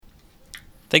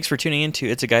Thanks for tuning in to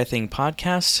It's a Guy Thing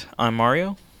podcast. I'm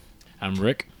Mario. I'm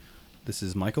Rick. This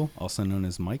is Michael, also known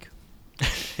as Mike.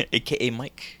 A.K.A.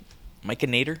 Mike.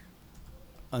 Mike-a-nator?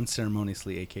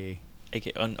 Unceremoniously, a.k.a.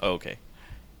 Okay.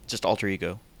 Just alter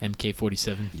ego.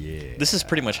 MK47. Yeah. This is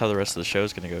pretty much how the rest of the show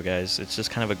is going to go, guys. It's just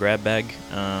kind of a grab bag.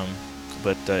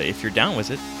 But if you're down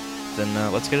with it, then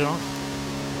let's get it on.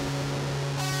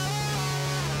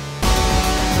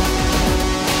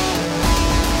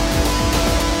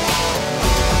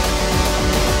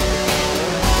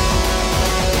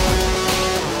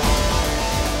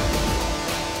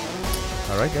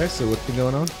 All right, guys. So what's been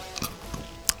going on?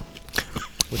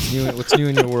 What's new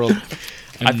in your world?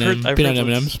 I've heard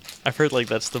M&Ms. I've heard like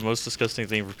that's the most disgusting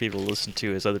thing for people to listen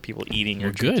to is other people eating or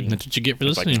We're drinking. good. That's what you get for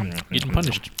listening. Getting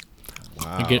punished.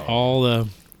 Wow. You get all the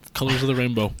colors of the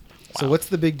rainbow. So what's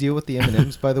the big deal with the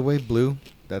M&Ms? By the way, blue.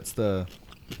 That's the.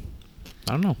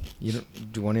 I don't know.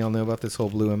 Do one of y'all know about this whole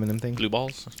blue M&M thing? Blue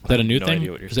balls? Is that a new No thing?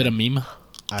 idea what you're Is that a meme?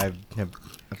 I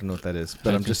don't know what that is,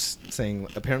 but I'm just saying.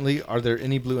 Apparently, are there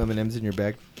any blue M&Ms in your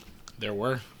bag? There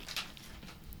were.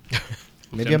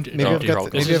 Maybe I've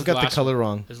got the color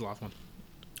wrong. This is the last one.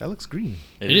 That looks green.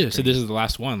 It is. So this is the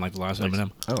last one, like the last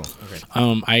M&M. Oh,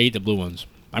 okay. I ate the blue ones.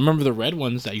 I remember the red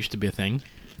ones. That used to be a thing.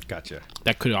 Gotcha.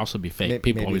 That could also be fake.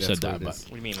 People always said that, but What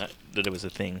do you mean that it was a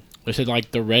thing? they said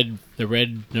like the red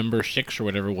number 6 or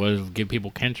whatever was give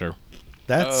people cancer.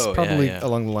 That's Oh, probably yeah.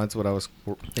 along the lines of what I was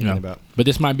thinking Yeah. about. But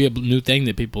this might be a new thing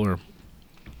that people are. I'm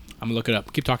gonna look it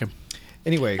up. Keep talking.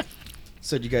 Anyway,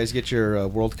 so did you guys get your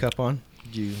World Cup on?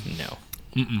 Did No.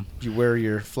 you wear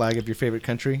your flag of your favorite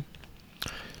country?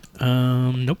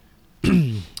 Nope.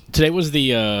 Today was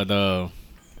the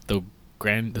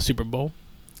Super Bowl,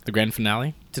 the grand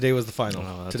finale. Today was the final.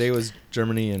 Oh, that's- Today was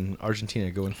Germany and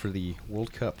Argentina going for the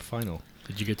World Cup final.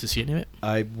 Did you get to see any of it?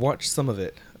 I watched some of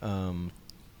it.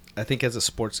 I think as a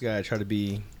sports guy, I try to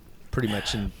be pretty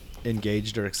much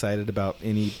engaged or excited about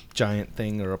any giant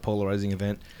thing or a polarizing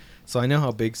event. So I know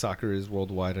how big soccer is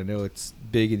worldwide. I know it's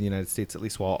big in the United States, at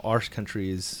least while our country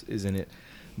is in it.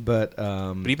 But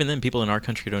But even then, people in our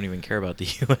country don't even care about the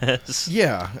U.S.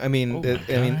 yeah, I mean, Oh my God.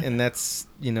 and that's,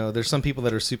 there's some people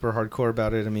that are super hardcore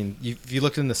about it. I mean, if you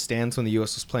looked in the stands when the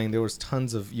U.S. was playing, there was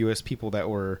tons of U.S. people that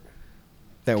were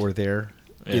there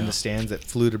Yeah. in the stands that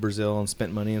flew to Brazil and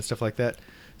spent money and stuff like that.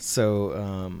 So,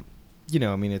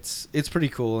 I mean, it's pretty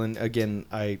cool. And again,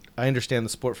 I understand the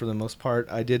sport for the most part.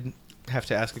 I did have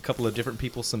to ask a couple of different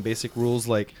people some basic rules,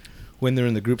 like when they're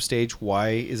in the group stage, why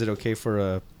is it okay for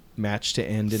a match to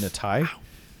end in a tie?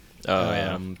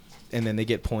 Yeah. And then they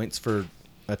get points for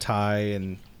a tie,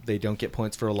 and they don't get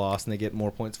points for a loss, and they get more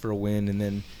points for a win. And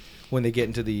then when they get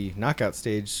into the knockout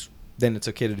stage, then it's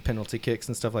okay to do penalty kicks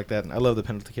and stuff like that. And I love the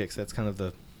penalty kicks. That's kind of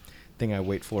the thing I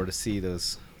wait for to see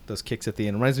those kicks at the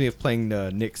end. It reminds me of playing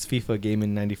Nick's FIFA game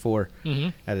in '94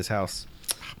 at his house.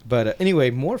 But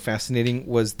anyway, more fascinating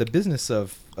was the business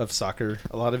of soccer.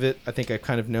 A lot of it, I think I've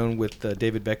kind of known with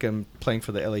David Beckham playing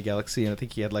for the LA Galaxy, and I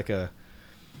think he had like a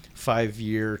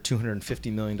 5-year,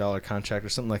 $250 million contract or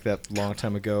something like that long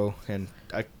time ago. And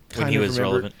I kind When he of was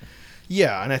remember, relevant.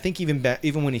 yeah, and I think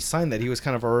even when he signed that, he was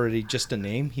kind of already just a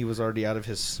name. He was already out of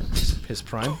his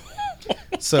prime.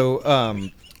 So,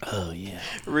 Oh yeah.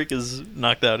 Rick has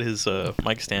knocked out his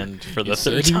mic stand for the You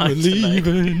third said you were time tonight.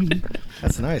 leaving.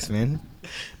 that's nice, man.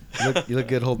 You look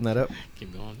good holding that up.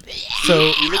 Keep going.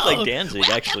 So, You look like Danzig,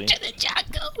 actually.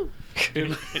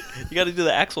 You got to do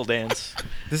the Axel dance.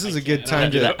 this is a good You time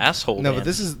gotta do to that asshole No, dance.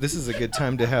 but this is a good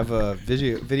time to have a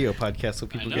video podcast so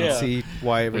people I can know. see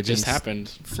why What everything's just happened?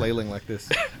 flailing like this.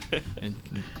 And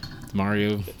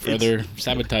Mario further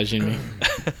sabotaging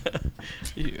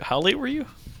me. How late were you?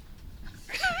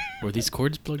 Were these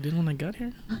cords plugged in when I got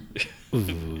here?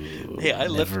 Ooh, Hey, I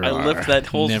left never that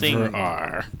whole never thing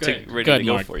are. ready Go ahead, to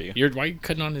go Mark. for you. Why are you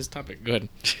cutting on his topic? Go ahead.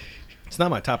 It's not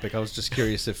my topic. I was just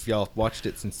curious if y'all watched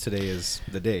it since today is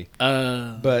the day.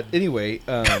 But But anyway,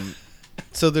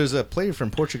 so there's a player from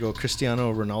Portugal,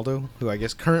 Cristiano Ronaldo, who I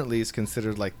guess currently is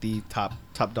considered like the top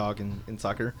dog in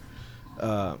soccer.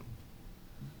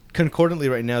 Concordantly,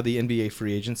 right now, the NBA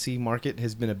free agency market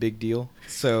has been a big deal.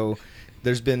 So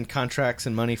there's been contracts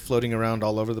and money floating around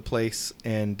all over the place.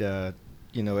 And,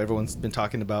 everyone's been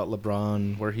talking about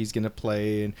LeBron, where he's going to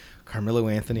play, and Carmelo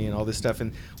Anthony and all this stuff.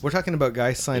 And we're talking about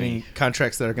guys signing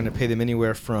contracts that are going to pay them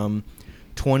anywhere from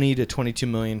 20 to 22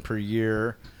 million per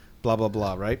year, blah, blah,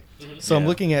 blah, right? So I'm Yeah.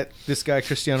 looking at this guy,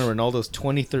 Cristiano Ronaldo's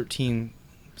 2013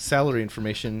 salary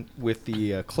information with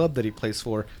the club that he plays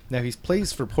for. Now, he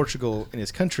plays for Portugal in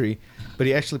his country, but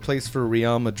he actually plays for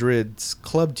Real Madrid's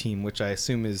club team, which I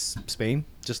assume is Spain,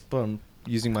 just from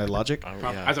using my logic. Oh,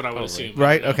 That's what I would probably. assume.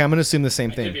 Right? No. Okay, I'm going to assume the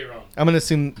same I thing. could be wrong. I'm going to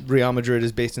assume Real Madrid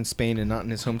is based in Spain and not in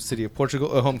his home city of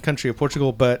Portugal, home country of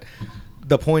Portugal. But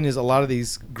the point is, a lot of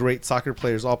these great soccer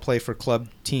players all play for club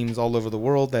teams all over the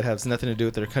world that has nothing to do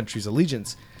with their country's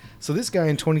allegiance. So this guy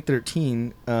in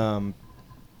 2013,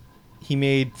 he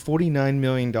made $49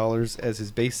 million as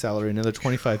his base salary, another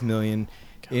 $25 million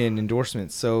in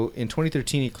endorsements. So in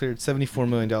 2013, he cleared $74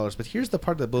 million. But here's the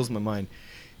part that blows my mind.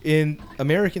 In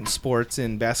American sports,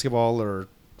 in basketball or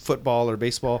football or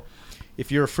baseball,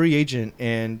 if you're a free agent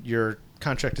and your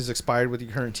contract is expired with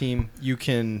your current team, you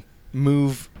can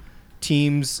move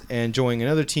teams and join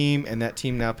another team, and that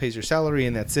team now pays your salary,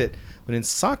 and that's it. But in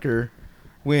soccer,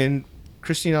 when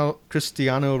Cristiano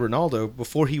Ronaldo,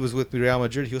 before he was with Real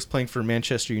Madrid, he was playing for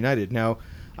Manchester United. Now,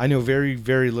 I know very,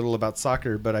 very little about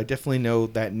soccer, but I definitely know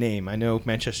that name. I know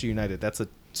Manchester United. That's a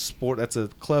sport. That's a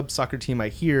club soccer team I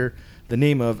hear the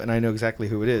name of, and I know exactly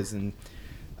who it is. And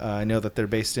I know that they're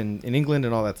based in England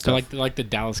and all that So stuff. like the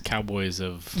Dallas Cowboys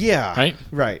of Yeah. right.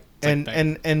 Right. It's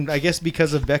like And I guess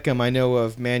because of Beckham, I know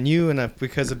of Man U, and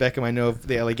because of Beckham, I know of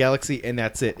the LA Galaxy, and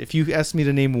that's it. If you asked me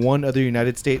to name one other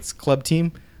United States club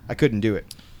team, I couldn't do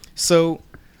it. So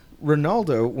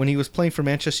Ronaldo, when he was playing for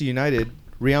Manchester United,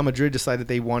 Real Madrid decided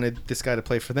they wanted this guy to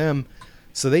play for them,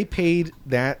 so they paid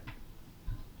that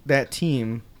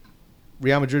team.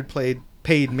 Real Madrid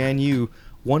paid Man U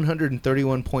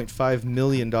 $131.5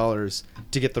 million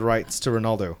to get the rights to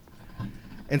Ronaldo.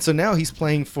 And so now he's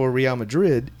playing for Real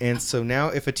Madrid, and so now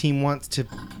if a team wants to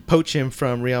poach him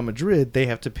from Real Madrid, they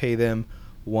have to pay them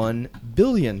 $1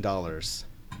 billion That's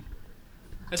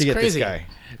to get crazy. this guy.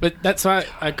 But that's why,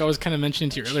 like I was kind of mentioning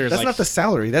to you earlier. That's like, not the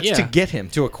salary. That's to Yeah. get him,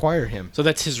 to acquire him. So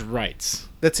that's his rights.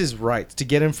 That's his rights. To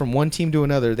get him from one team to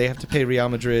another, they have to pay Real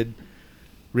Madrid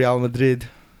 $1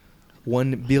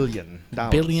 billion.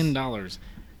 $1 billion.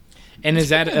 And is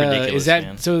that ridiculous, is that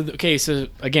man. so? Okay, so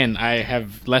again, I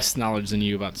have less knowledge than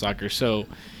you about soccer. So,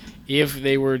 if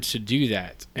they were to do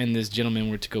that, and this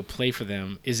gentleman were to go play for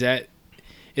them, is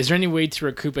there any way to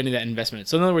recoup any of that investment?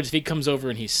 So, in other words, if he comes over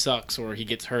and he sucks, or he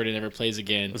gets hurt and never plays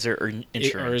again, Was there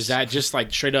insurance? or is that just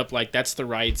like straight up like that's the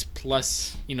rights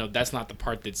plus that's not the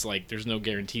part that's like there's no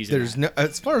guarantees. in There's that. no,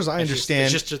 as far as I It's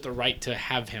understand, just the right to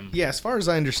have him. yeah, as far as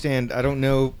I understand, I don't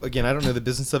know. Again, I don't know the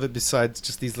business of it besides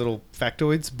just these little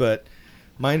factoids. But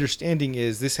my understanding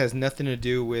is this has nothing to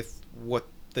do with what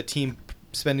the team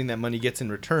spending that money gets in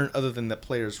return, other than the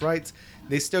player's rights.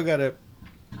 They still got to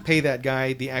pay that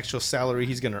guy the actual salary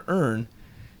he's going to earn.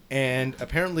 And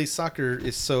apparently, soccer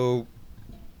is so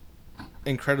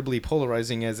incredibly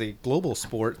polarizing as a global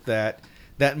sport that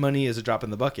money is a drop in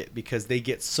the bucket because they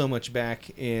get so much back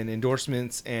in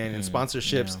endorsements and in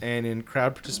sponsorships and in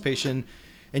crowd participation.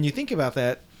 And you think about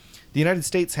that, the United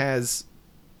States has,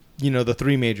 the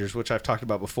three majors, which I've talked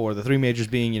about before. The three majors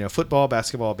being, football,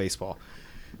 basketball, baseball.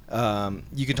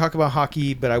 You can talk about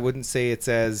hockey, but I wouldn't say it's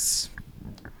as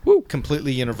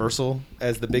completely universal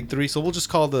as the big three. So we'll just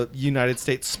call the United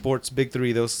States sports big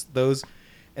three those,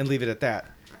 and leave it at that.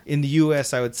 In the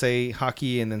U.S., I would say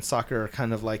hockey and then soccer are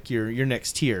kind of like your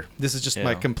next tier. This is just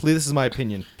this is my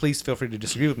opinion. Please feel free to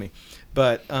disagree with me.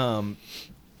 But to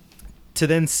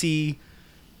then see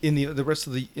in the rest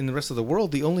of the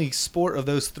world, the only sport of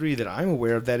those three that I'm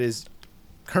aware of that is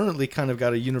currently kind of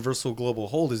got a universal global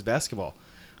hold is basketball,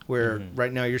 where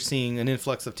right now you're seeing an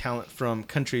influx of talent from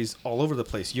countries all over the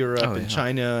place, Europe and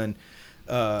China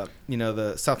and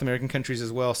the South American countries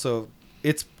as well. So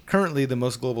it's currently the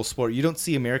most global sport. You don't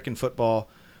see American football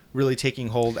really taking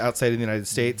hold outside of the United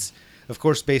States. Of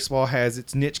course, baseball has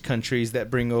its niche countries that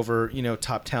bring over,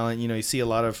 top talent. You see a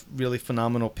lot of really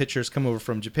phenomenal pitchers come over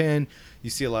from Japan. You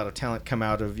see a lot of talent come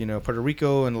out of, Puerto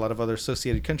Rico and a lot of other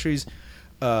associated countries,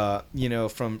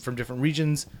 from different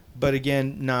regions. But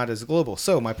again, not as global.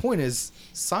 So my point is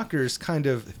soccer is kind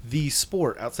of the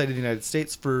sport outside of the United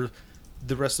States for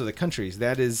the rest of the countries.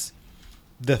 That is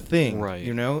the thing, right?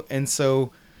 And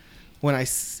so when I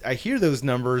hear those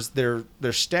numbers, they're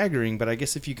staggering. But I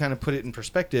guess if you kind of put it in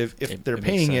perspective, if they're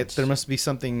paying it, there must be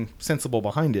something sensible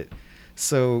behind it.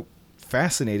 So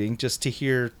fascinating just to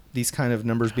hear these kind of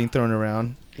numbers being thrown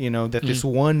around. That this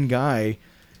one guy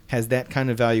has that kind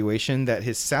of valuation, that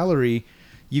his salary.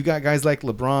 You got guys like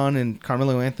LeBron and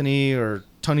Carmelo Anthony or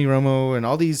Tony Romo and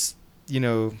all these,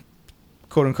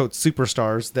 quote unquote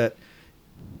superstars that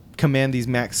command these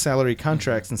max salary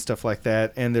contracts and stuff like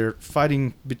that, and they're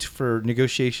fighting for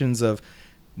negotiations of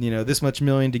this much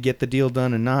million to get the deal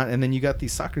done and not, and then you got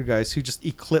these soccer guys who just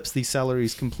eclipse these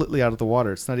salaries completely out of the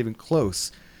water. It's not even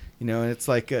close, and it's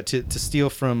like to steal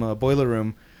from a Boiler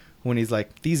Room when he's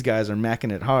like, these guys are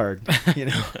macking it hard.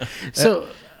 So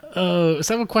I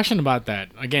have a question about that.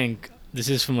 Again, this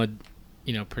is from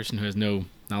a person who has no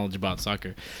knowledge about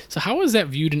soccer. So how is that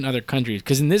viewed in other countries?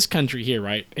 Because in this country here,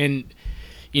 right, and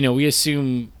we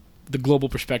assume the global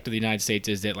perspective of the United States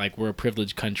is that like we're a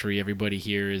privileged country. Everybody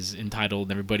here is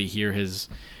entitled. Everybody here has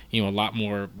a lot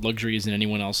more luxuries than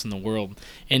anyone else in the world.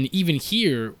 And even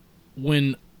here,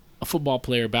 when a football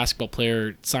player, basketball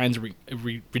player signs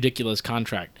a ridiculous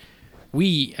contract,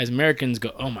 we as Americans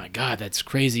go, "Oh my God, that's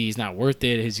crazy! He's not worth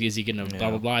it. Is he going to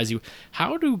blah blah blah?"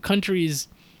 How do countries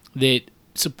that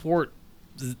support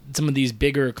some of these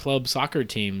bigger club soccer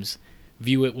teams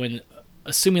view it when,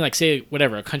 assuming like say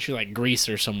whatever a country like Greece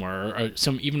or somewhere or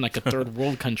some even like a third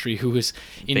world country who is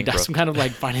in some kind of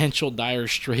like financial dire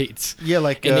straits? Yeah,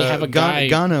 like and they have a guy.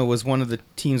 Ghana was one of the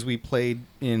teams we played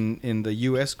in the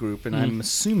U.S. group, and I'm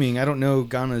assuming, I don't know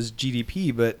Ghana's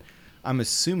GDP, but I'm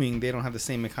assuming they don't have the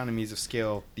same economies of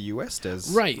scale the U.S.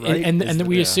 does. Right? And then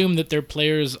we assume that their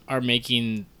players are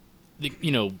making,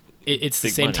 it's the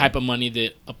Big same money. type of money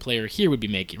that a player here would be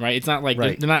making, right? It's not like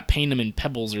they're not paying them in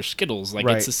Pebbles or Skittles. Like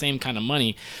it's the same kind of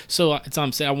money. So it's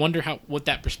I'm saying I wonder what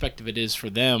that perspective it is for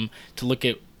them to look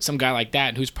at some guy like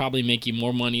that who's probably making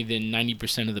more money than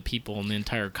 90% of the people in the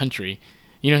entire country.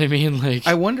 You know what I mean? Like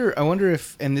I wonder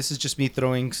if, and this is just me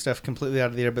throwing stuff completely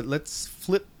out of the air, but let's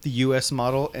flip the U.S.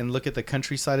 model and look at the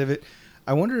country side of it.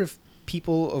 I wonder if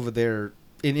people over there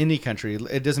in any country,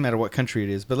 it doesn't matter what country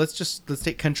it is, but let's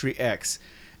take country X.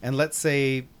 And let's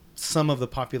say some of the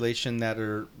population that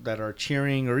are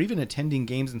cheering or even attending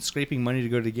games and scraping money to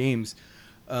go to games,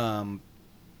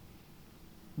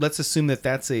 let's assume that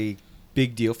that's a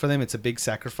big deal for them. It's a big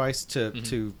sacrifice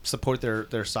to support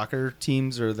their soccer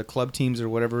teams or the club teams or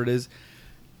whatever it is.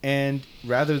 And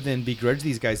rather than begrudge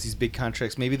these guys these big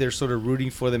contracts, maybe they're sort of rooting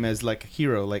for them as like a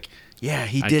hero. Like, yeah,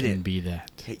 he did it. I can be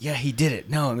that. Yeah, he did it.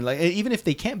 No, I mean, like, even if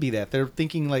they can't be that, they're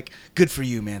thinking like, good for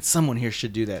you, man. Someone here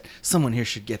should do that. Someone here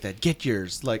should get that. Get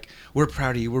yours. Like, we're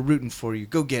proud of you. We're rooting for you.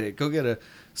 Go get it. Go get a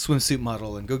swimsuit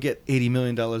model and go get $80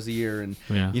 million a year. And,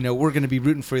 we're going to be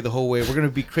rooting for you the whole way. We're going to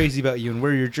be crazy about you and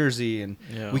wear your jersey. And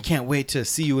we can't wait to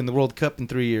see you in the World Cup in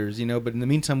 3 years, But in the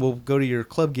meantime, we'll go to your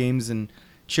club games and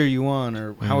cheer you on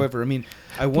or however. I mean,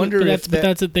 I wonder but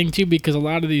that's the thing too, because a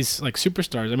lot of these like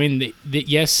superstars, I mean, they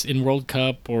yes, in World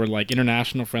Cup or like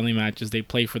international friendly matches, they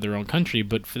play for their own country,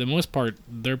 but for the most part,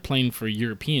 they're playing for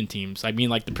European teams. I mean,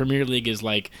 like the Premier League is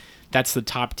like, that's the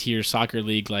top tier soccer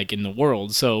league like in the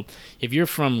world. So if you're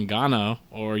from Ghana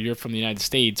or you're from the United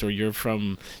States or you're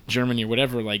from Germany or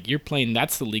whatever, like you're playing,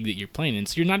 that's the league that you're playing in.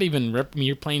 So you're not even,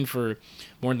 you're playing for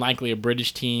more than likely a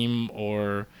British team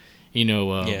or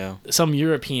some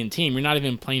European team. You're not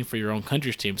even playing for your own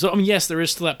country's team. So, I mean, yes, there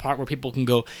is still that part where people can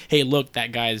go, hey, look,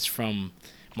 that guy's from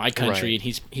my country and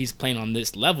he's playing on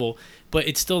this level, but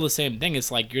it's still the same thing. It's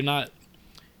like you're not,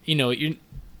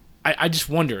 I just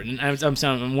wonder, and I'm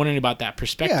wondering about that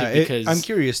perspective because I'm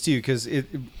curious too, because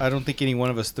I don't think any one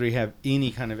of us three have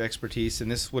any kind of expertise, and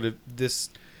this could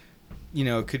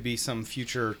be some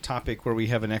future topic where we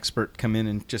have an expert come in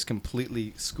and just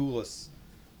completely school us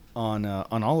on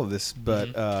all of this, but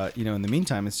in the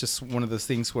meantime, it's just one of those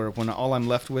things where when all I'm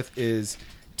left with is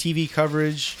TV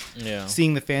coverage,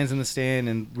 seeing the fans in the stand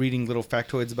and reading little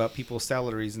factoids about people's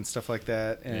salaries and stuff like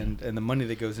that, and the money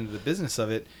that goes into the business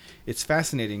of it. It's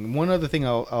fascinating. One other thing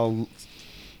I'll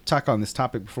talk on this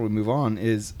topic before we move on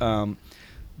is the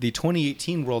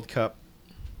 2018 World Cup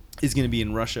is going to be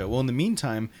in Russia. Well, in the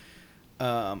meantime,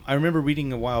 I remember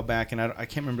reading a while back, and I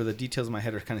can't remember the details in my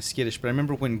head, are kind of skittish, but I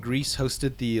remember when Greece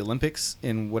hosted the Olympics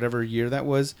in whatever year that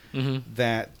was,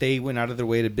 that they went out of their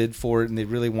way to bid for it, and they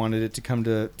really wanted it to come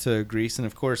to Greece. And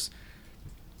of course,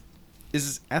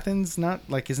 is Athens not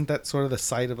like, isn't that sort of the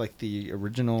site of like the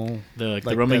original the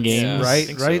Roman games, right?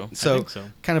 I Right. think so.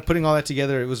 Kind of putting all that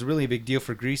together, it was really a big deal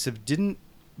for Greece of getting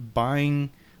the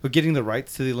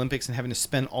rights to the Olympics and having to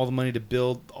spend all the money to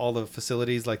build all the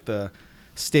facilities like the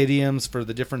stadiums for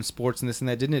the different sports and this and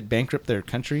that. Didn't it bankrupt their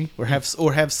country or have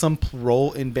some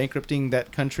role in bankrupting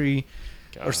that country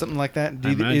or something like that?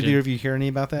 Did either of you hear any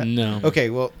about that? No. Okay,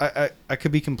 well, I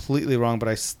could be completely wrong, but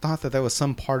I thought that was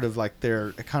some part of like their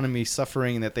economy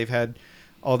suffering and that they've had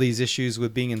all these issues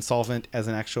with being insolvent as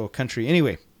an actual country.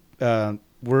 Anyway,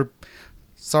 we're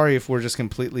sorry if we're just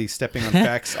completely stepping on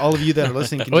facts. All of you that are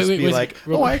listening can I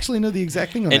actually know the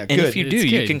exact thing on that. And Good. if you do, It's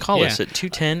you good. can call Yeah. us at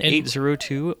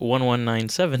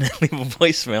 210-802-1197 and leave a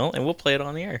voicemail, and we'll play it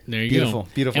on the air. There you Beautiful, go.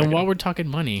 beautiful. And while we're talking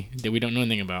money that we don't know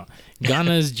anything about,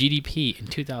 Ghana's GDP in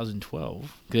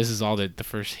 2012, this is all that the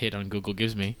first hit on Google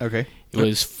gives me, Okay. it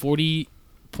was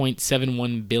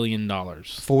 $40.71 billion.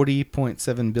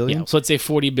 $40.7 billion. Yeah, so let's say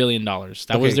 $40 billion. That was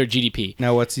Okay. their GDP.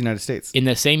 Now, what's the United States In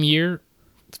the same year,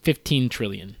 $15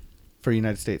 trillion. for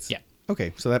United States? Yeah.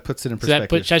 Okay, so that puts it in So that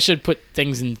perspective. that should put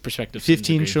things in perspective. to some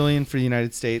 15 degree. trillion for the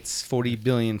United States, 40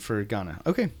 billion for Ghana.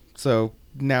 Okay, so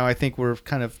now I think we're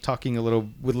kind of talking with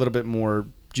a little bit more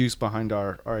juice behind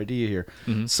our idea here.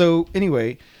 Mhm. So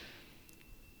anyway,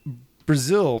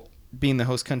 Brazil being the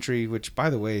host country, which by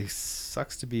the way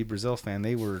sucks to be a Brazil fan,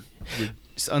 they were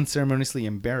just unceremoniously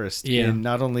embarrassed in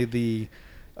not only the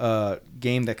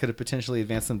game that could have potentially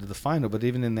advanced them to the final, but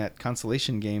even in that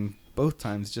consolation game, both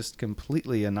times just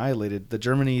completely annihilated. The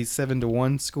Germany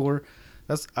 7-1 score.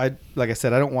 Like I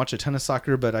said, I don't watch a ton of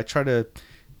soccer, but I try to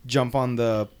jump on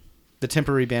the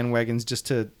temporary bandwagons just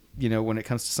to, when it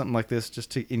comes to something like this,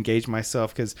 just to engage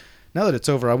myself, because now that it's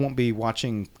over, I won't be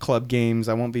watching club games.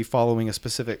 I won't be following a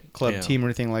specific club team or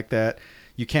anything like that.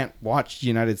 You can't watch the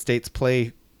United States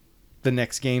play the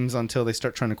next games until they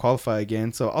start trying to qualify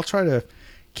again. So I'll try to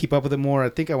keep up with it more. I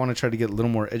think I want to try to get a little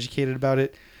more educated about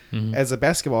it. Mhm. As a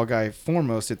basketball guy,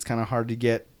 foremost, it's kind of hard to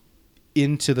get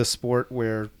into the sport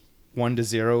where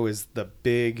 1-0 is the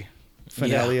big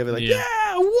finale of it. Like,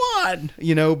 won!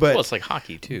 But Well, it's like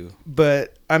hockey too.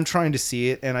 but I'm trying to see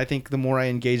it, and I think the more I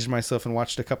engaged myself and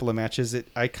watched a couple of matches,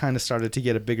 I kind of started to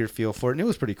get a bigger feel for it, and it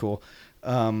was pretty cool.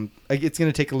 It's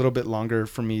going to take a little bit longer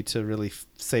for me to really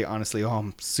say honestly,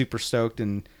 I'm super stoked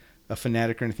and a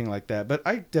fanatic or anything like that, but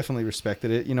I definitely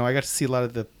respected it. I got to see a lot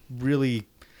of the really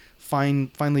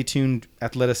finely tuned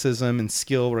athleticism and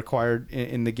skill required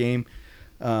in the game.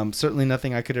 Certainly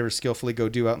nothing I could ever skillfully go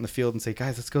do out in the field and say,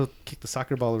 guys, let's go kick the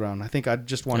soccer ball around. I think I'd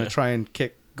just want to try and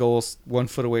kick goals 1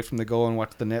 foot away from the goal and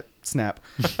watch the net snap.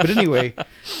 But anyway,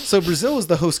 so Brazil is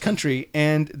the host country,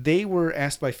 and they were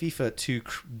asked by FIFA to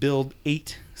build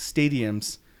 8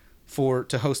 stadiums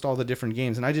to host all the different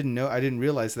games. And I didn't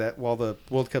realize that while the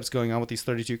World Cup's going on with these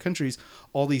 32 countries,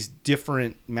 all these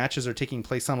different matches are taking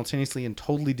place simultaneously in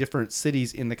totally different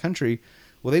cities in the country.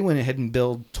 Well, they went ahead and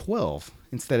built 12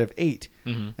 instead of 8.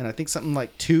 Mm-hmm. And I think something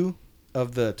like 2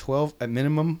 of the 12 at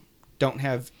minimum don't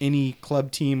have any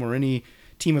club team or any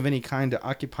team of any kind to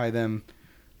occupy them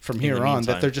from In here the on,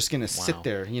 meantime. that they're just going to sit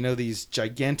there, these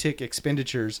gigantic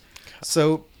expenditures.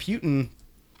 So Putin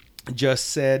just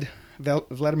said,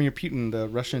 Vladimir Putin, the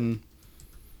Russian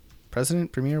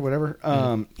president, premier, whatever,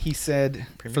 he said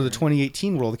for the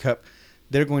 2018 World Cup,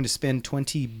 they're going to spend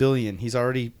 $20 billion. He's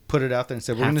already put it out there and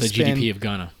said, Half the GDP of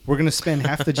Ghana. we're going to spend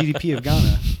half the GDP of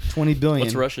Ghana, $20 billion,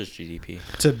 What's Russia's GDP?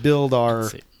 to build our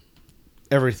Let's see.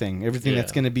 everything Yeah.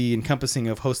 that's going to be encompassing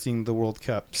of hosting the World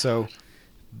Cup. So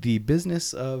the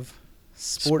business of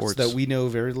sports that we know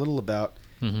very little about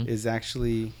Mhm. is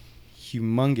actually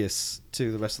humongous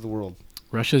to the rest of the world.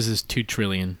 Russia's is $2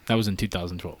 trillion. That was in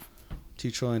 2012.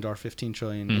 $2 trillion, $15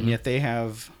 trillion, Mhm. and yet they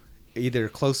have either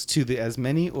close to as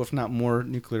many, or if not more,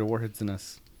 nuclear warheads than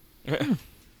us.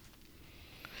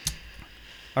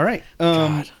 All right.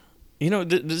 God.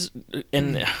 This,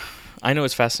 and I know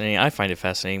it's fascinating. I find it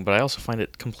fascinating, but I also find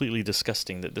it completely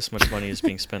disgusting that this much money is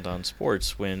being spent on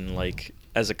sports when, like,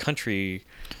 as a country,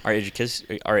 our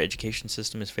education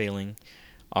system is failing,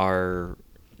 our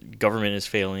government is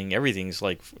failing. Everything's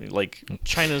like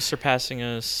China's surpassing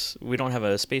us. We don't have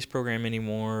a space program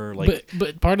anymore. Like,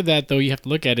 But part of that, though, you have to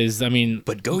look at is, I mean,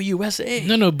 but go USA.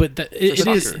 no, but it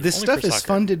soccer. is. This Only stuff for is soccer.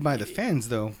 funded by the fans,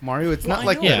 though, Mario. It's Well, not I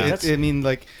like know, that. that's- I mean,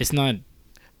 like, It's not.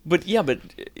 But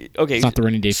okay. It's not the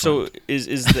rainy day So fund.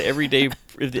 is the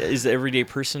everyday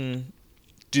person?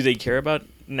 Do they care about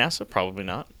NASA? Probably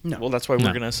not. No. Well, that's why we're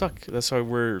No. gonna suck. That's why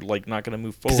we're like not gonna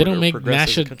move forward. Because they don't or make progress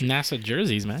as a country. NASA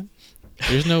jerseys, man.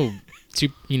 There's no,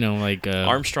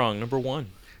 Armstrong #1.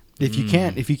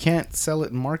 if you can't sell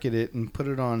it and market it and put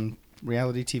it on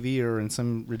reality TV or in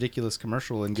some ridiculous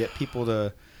commercial and get people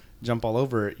to jump all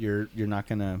over it, you're not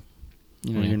gonna.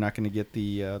 You're not going to get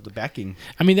the backing.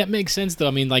 I mean, that makes sense, though.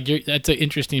 I mean, that's an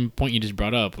interesting point you just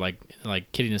brought up, like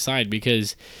kidding aside,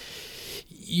 because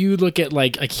you look at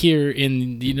like here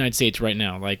in the United States right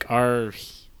now, like our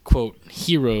quote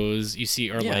heroes you see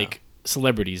are Yeah. like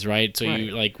celebrities, right? So you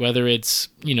Right. like whether it's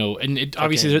and it,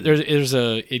 obviously Fucking there's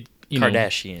a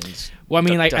Kardashians. Well, I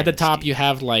mean, like at the top Dynasty. you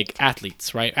have like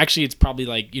athletes, right? Actually, it's probably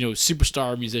like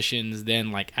superstar musicians,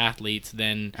 then like athletes,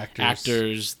 then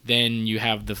actors, then you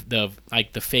have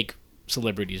the fake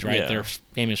celebrities, right? Yeah. They're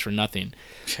famous for nothing.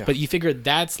 Yeah. But you figure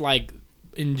that's like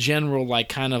in general, like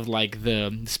kind of like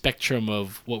the spectrum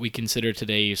of what we consider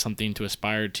today something to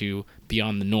aspire to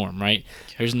beyond the norm, right?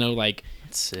 There's no like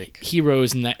Sick.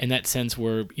 heroes in that sense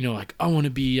where like I want to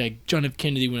be like John F.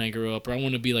 Kennedy when I grow up, or I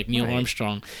want to be like Neil Right.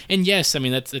 Armstrong. And yes, I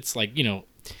mean it's like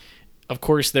of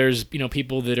course there's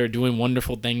people that are doing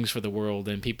wonderful things for the world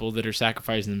and people that are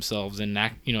sacrificing themselves and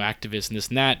activists and this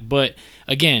and that. But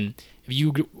again, if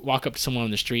you walk up to someone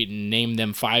on the street and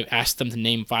ask them to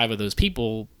name 5 of those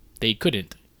people, They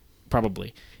couldn't,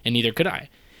 probably, and neither could I.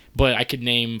 But I could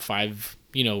name 5,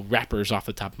 rappers off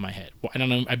the top of my head. Well, I don't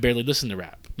know. I barely listen to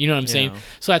rap. You know what I'm saying?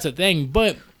 So that's a thing.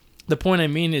 But the point I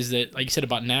mean is that, like you said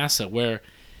about NASA, where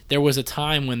there was a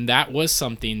time when that was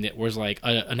something that was like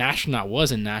an astronaut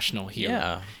was a national hero.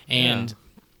 Yeah. And,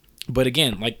 but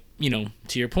again, like,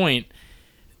 to your point,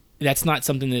 that's not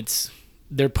something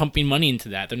they're pumping money into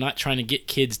that. They're not trying to get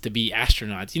kids to be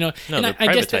astronauts, No, and they're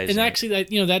I guess that, privatizing and it.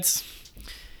 actually, that's,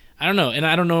 I don't know, and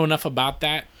I don't know enough about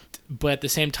that, but at the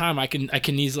same time, I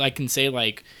can say,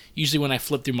 like, usually when I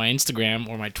flip through my Instagram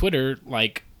or my Twitter,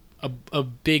 like a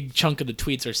big chunk of the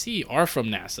tweets are from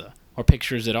NASA or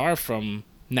pictures that are from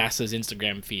NASA's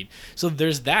Instagram feed. So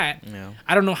there's that. Yeah.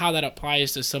 I don't know how that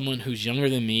applies to someone who's younger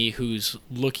than me, who's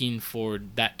looking for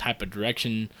that type of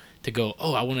direction to go,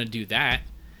 oh, I want to do that.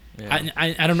 Yeah.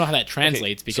 I don't know how that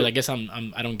translates, because so- I guess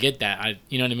I don't get that.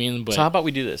 You know what I mean? But So how about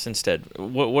we do this instead?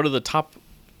 What are the top?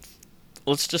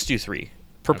 Let's just do 3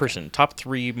 per person. Top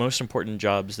 3 most important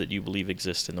jobs that you believe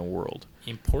exist in the world.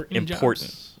 important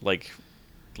jobs? Like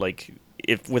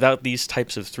if without these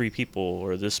types of 3 people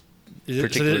or this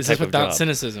particular Is type this of without job.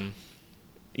 cynicism?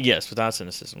 Yes, without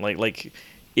cynicism. Like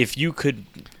if you could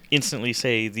instantly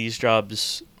say these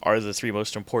jobs are the 3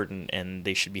 most important and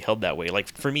they should be held that way. Like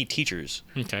for me, teachers.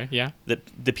 Okay, yeah.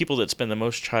 The people that spend the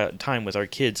most time with our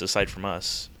kids, aside from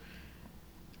us,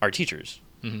 are teachers.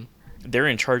 Mm-hmm. They're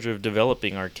in charge of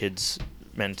developing our kids'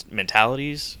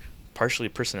 mentalities, partially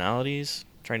personalities,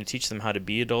 trying to teach them how to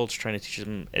be adults, trying to teach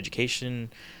them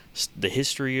education, the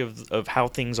history of how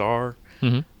things are,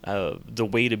 the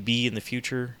way to be in the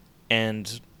future,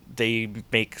 and they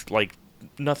make like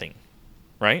nothing,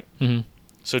 right? Mm-hmm.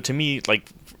 So to me, like,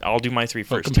 I'll do my 3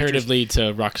 Well, first. comparatively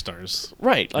to rock stars.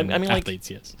 Right. I and mean, like, athletes,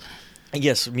 yes.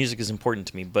 yes, music is important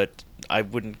to me, but I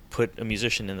wouldn't put a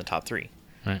musician in the top 3.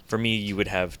 Right. For me, you would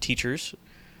have teachers.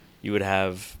 You would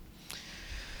have,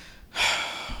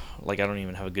 like, I don't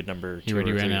even have a good number. You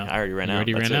already ran out. I already ran You out.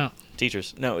 already That's ran it. out.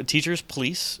 Teachers. No, teachers,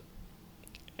 police,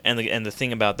 and the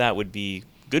thing about that would be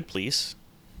good police.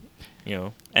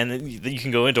 And then you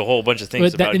can go into a whole bunch of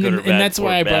things about good or bad. And that's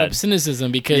why I brought bad. up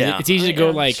cynicism, because Yeah. it's easy to go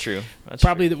Yeah, like, that's true. That's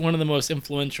probably true. one of the most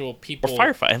influential people.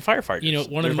 Or firefighters.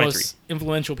 One of There's the my most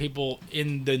influential people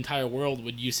in the entire world,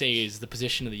 would you say, is the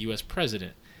position of the U.S.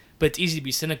 president. But it's easy to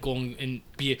be cynical and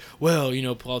be,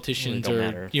 politicians Well, it or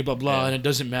don't matter. blah blah, Yeah. and it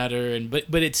doesn't matter.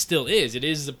 But it still is. It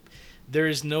is. There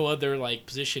is no other like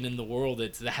position in the world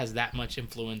that has that much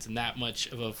influence and that much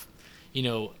of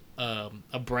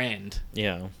a brand.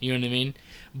 Yeah. You know what I mean?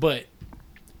 But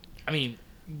I mean,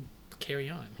 carry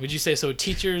on. Would you say so?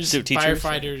 Teachers,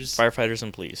 firefighters,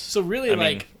 and police. So really, I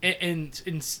mean, and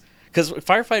because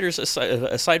firefighters,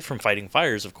 aside from fighting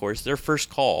fires, of course, their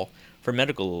first call for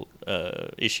medical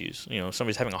issues.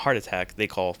 Somebody's having a heart attack, they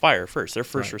call fire first. Their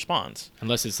first Right. response.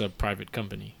 unless it's a private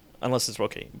company. Unless it's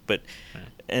okay. But Right.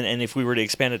 and if we were to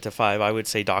expand it to 5, I would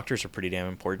say doctors are pretty damn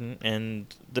important, and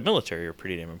the military are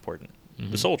pretty damn important.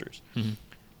 The soldiers. Mhm.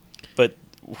 But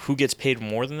who gets paid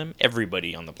more than them?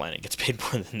 Everybody on the planet gets paid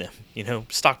more than them.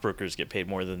 Stockbrokers get paid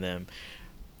more than them.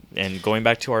 And going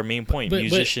back to our main point,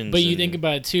 musicians. But you think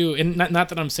about it too, and not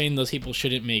that I'm saying those people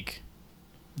shouldn't make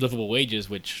livable wages,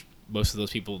 which most of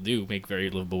those people do make very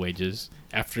livable wages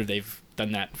after they've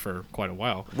done that for quite a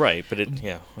while. Right, but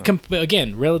But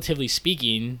again, relatively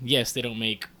speaking, yes, they don't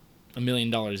make $1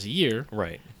 million a year.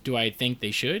 right. Do I think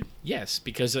they should? Yes,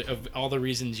 because of all the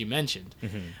reasons you mentioned.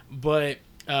 Mm-hmm. But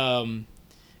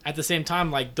at the same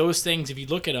time, like those things, if you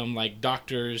look at them, like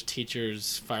doctors,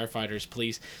 teachers, firefighters,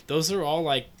 police, those are all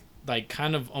like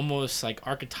kind of almost like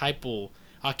archetypal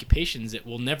occupations that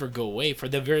will never go away for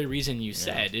the very reason you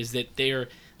said, is that they're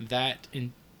that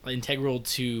integral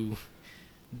to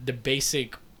the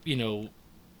basic,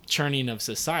 churning of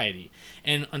society.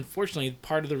 And unfortunately,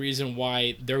 part of the reason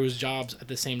why those jobs at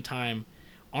the same time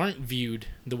aren't viewed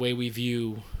the way we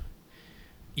view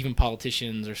even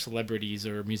politicians or celebrities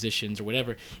or musicians or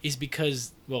whatever is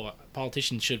because, well,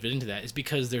 politicians should fit into that, is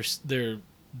because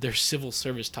they're civil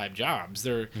service type jobs.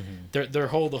 The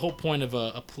whole point of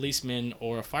a policeman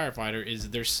or a firefighter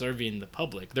is they're serving the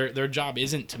public. Their job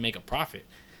isn't to make a profit.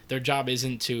 Their job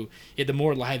isn't to, the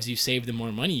more lives you save, the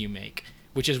more money you make,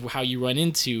 which is how you run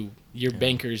into your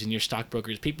bankers and your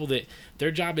stockbrokers, people that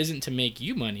their job isn't to make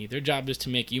you money. Their job is to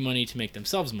make you money to make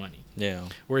themselves money. Yeah.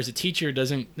 Whereas a teacher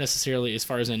doesn't necessarily, as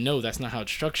far as I know, that's not how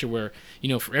it's structured, where,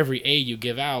 for every A you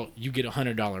give out, you get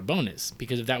 $100 bonus.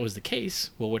 Because if that was the case,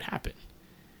 what would happen?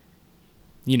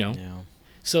 Yeah.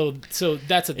 So that's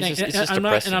the thing. It's just I'm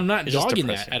depressing. not It's just dogging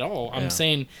that depressing. at all. I'm Yeah.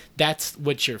 saying that's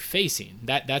what you're facing.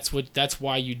 That's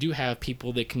why you do have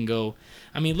people that can go.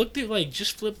 I mean, look through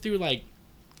just flip through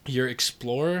your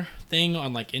Explorer thing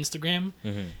on like Instagram,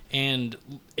 and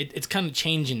it's kind of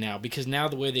changing now because now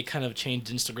the way they kind of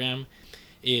changed Instagram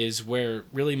is where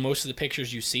really most of the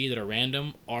pictures you see that are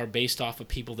random are based off of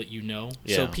people that you know.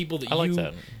 Yeah. So people that I like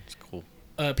that. It's cool.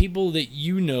 People that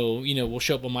you know, will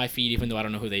show up on my feed even though I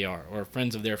don't know who they are, or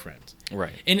friends of their friends.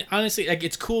 Right. And honestly, like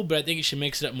it's cool, but I think it should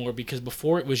mix it up more because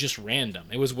before it was just random.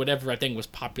 It was whatever I think was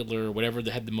popular, or whatever that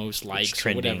had the most likes,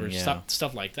 trending, or whatever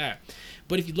stuff like that.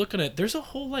 But if you look at it, there's a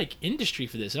whole like industry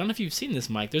for this. I don't know if you've seen this,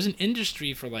 Mike. There's an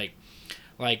industry for like,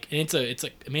 and it's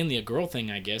like mainly a girl thing,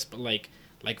 I guess, but like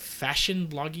fashion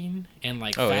blogging and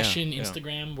like fashion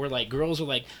Instagram, where like girls are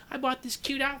like, I bought this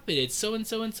cute outfit, it's so and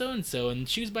so and so and so, and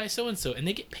shoes by so and so, and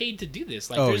they get paid to do this.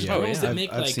 Like there's girls that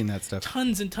make I've like seen that stuff.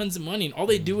 tons and tons of money, and all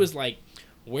they do is like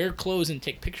wear clothes and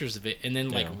take pictures of it, and then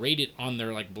like rate it on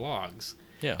their like blogs.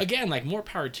 Yeah. Again, like more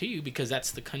power to you because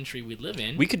that's the country we live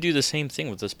in. We could do the same thing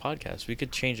with this podcast. We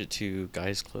could change it to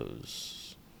guys'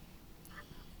 clothes.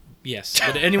 Yes,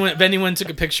 but if anyone took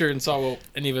a picture and saw what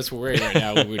any of us were wearing right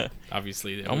now, we would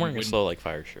obviously. I'm wearing a Slow Like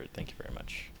Fire shirt. Thank you very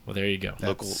much. Well, there you go.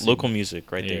 Local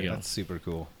music right There there. you go. That's super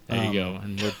cool. There you go.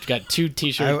 And we've got 2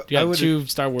 T-shirts. I We got 2 would-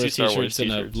 Star Wars T-shirts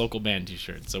and a T-shirts. local band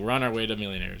T-shirt. So we're on our way to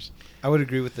millionaires. I would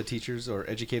agree with the teachers or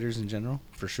educators in general,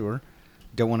 for sure.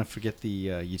 Don't want to forget the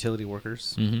utility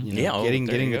workers. Mhm. Yeah, getting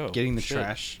there you go. getting the Shit.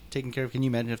 trash taken care of. Can you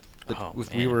imagine if we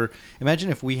man. were? Imagine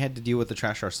if we had to deal with the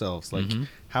trash ourselves. Like Mhm.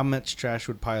 how much trash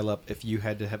would pile up if you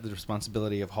had to have the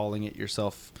responsibility of hauling it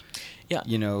yourself? Yeah.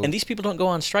 You And these people don't go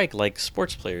on strike like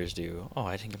sports players do. Oh,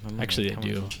 I didn't get my money. Actually, they Come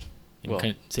do. on. In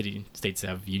Well- states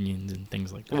have unions and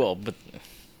things like that. Well, but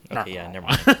okay, yeah, never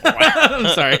mind. I'm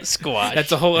sorry. Squash.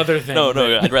 That's a whole other thing. No,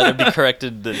 but I'd rather be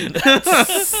corrected than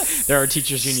there are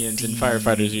teachers unions and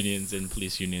firefighters unions and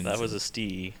police unions. that was a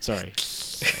stee. Sorry.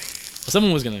 Well,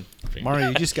 someone was gonna. Mario,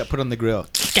 you just got put on the grill.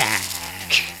 It's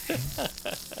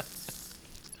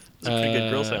a pretty good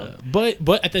grill sound.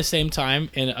 But at the same time,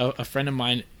 and a friend of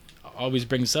mine always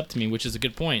brings up to me, which is a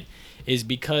good point, is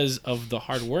because of the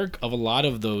hard work of a lot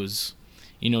of those,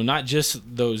 not just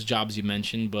those jobs you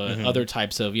mentioned, but other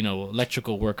types of,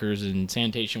 electrical workers and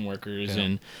sanitation workers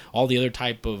and all the other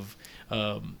type of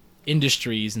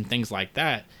industries and things like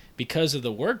that. Because of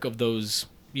the work of those,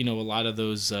 a lot of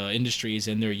those industries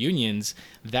and their unions,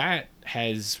 that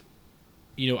has,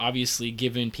 obviously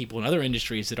given people in other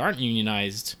industries that aren't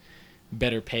unionized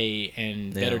better pay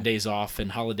and better days off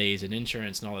and holidays and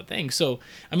insurance and all that things. So,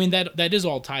 I mean, that is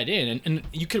all tied in. And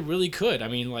you could. I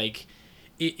mean, like,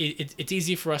 it's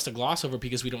easy for us to gloss over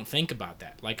because we don't think about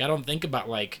that. Like, I don't think about,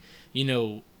 like,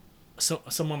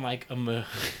 someone like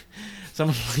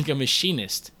someone like a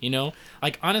machinist,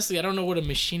 Like, honestly, I don't know what a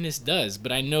machinist does,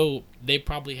 but I know they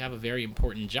probably have a very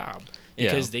important job.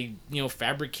 Because they,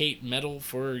 fabricate metal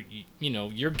for,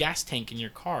 your gas tank in your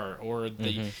car or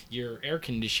your air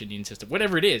conditioning system,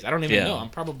 whatever it is. I don't even know. I'm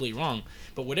probably wrong.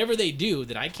 But whatever they do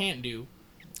that I can't do,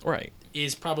 Right,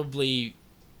 is probably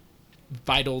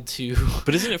vital to.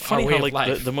 but isn't it funny our way how of like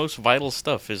life. the most vital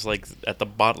stuff is like at the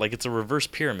bottom, like it's a reverse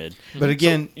pyramid. But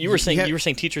again, So you were saying have-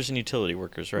 teachers and utility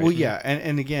workers, right? Well, yeah,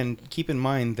 and again, keep in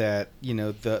mind that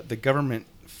the government,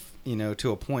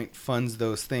 to a point, funds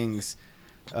those things.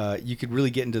 You could really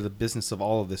get into the business of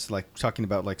all of this, like talking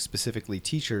about like specifically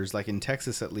teachers. Like in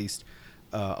Texas, at least,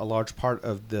 a large part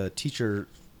of the teacher,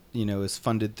 is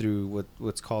funded through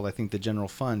what's called, I think, the general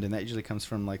fund, and that usually comes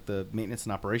from like the maintenance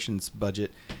and operations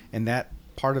budget, and that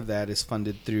part of that is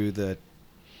funded through the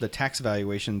tax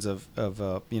valuations of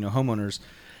homeowners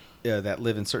that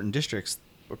live in certain districts.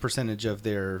 A percentage of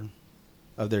their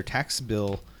tax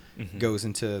bill goes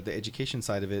into the education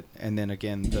side of it, and then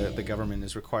again the government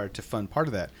is required to fund part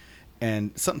of that,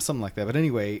 and something like that. But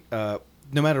anyway, no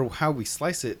matter how we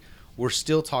slice it, we're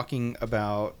still talking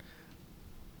about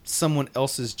someone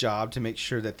else's job to make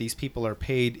sure that these people are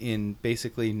paid in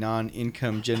basically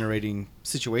non-income generating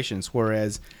situations.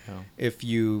 Whereas if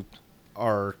you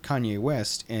are Kanye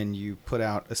West and you put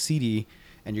out a CD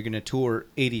and you're going to tour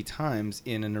 80 times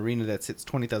in an arena that sits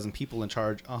 20,000 people and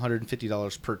charge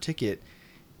 $150 per ticket,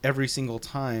 every single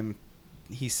time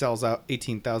he sells out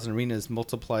 18,000 arenas,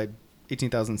 multiplied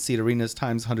 18,000 seat arenas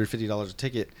times $150 a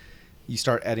ticket, you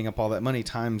start adding up all that money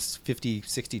times 50,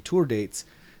 60 tour dates.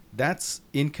 That's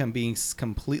income being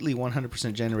completely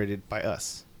 100% generated by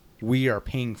us. We are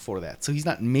paying for that. So he's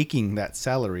not making that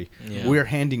salary. Yeah. We're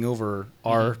handing over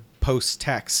our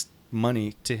post-tax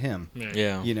money to him.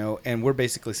 Yeah. And we're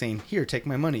basically saying, here, take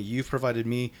my money. You've provided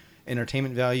me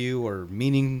entertainment value or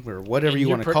meaning or whatever you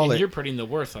want to call it. You're putting the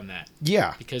worth on that.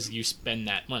 Yeah. Because you spend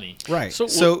that money. Right. So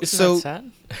So isn't that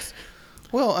sad?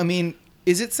 well, I mean,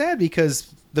 is it sad?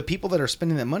 Because the people that are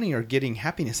spending that money are getting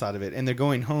happiness out of it, and they're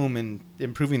going home and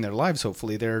improving their lives.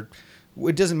 Hopefully,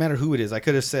 it doesn't matter who it is. I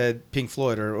could have said Pink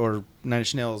Floyd or Nine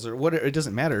Inch Nails or whatever. It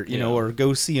doesn't matter, you know, or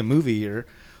go see a movie or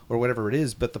whatever it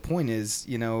is. But the point is,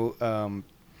 you know,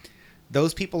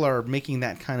 those people are making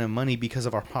that kind of money because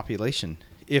of our population.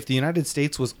 If the United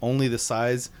States was only the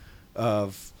size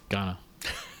of Ghana.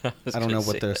 I don't know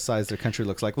what the size of their country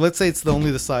looks like. Well, let's say it's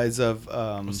only the size of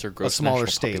What's their a gross smaller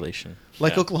national state, population?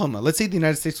 like Yeah. Oklahoma. Let's say the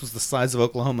United States was the size of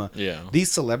Oklahoma. Yeah.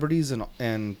 These celebrities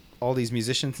and all these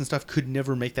musicians and stuff could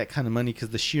never make that kind of money because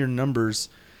the sheer numbers.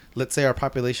 Let's say our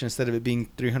population, instead of it being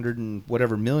 300 and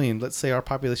whatever million, let's say our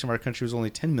population of our country was only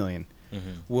 10 million.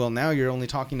 Mhm. Well, now you're only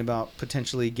talking about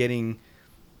potentially getting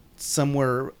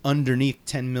somewhere underneath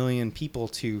 10 million people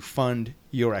to fund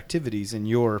your activities and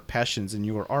your passions and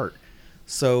your art.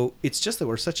 So it's just that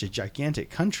we're such a gigantic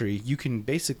country. You can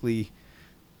basically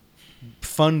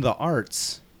fund the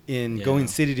arts in going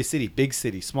city to city, big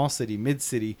city, small city, mid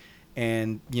city,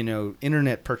 and, you know,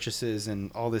 internet purchases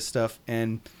and all this stuff.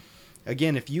 And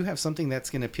again, if you have something that's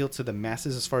going to appeal to the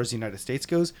masses as far as the United States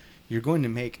goes, you're going to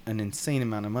make an insane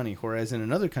amount of money. Whereas in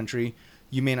another country,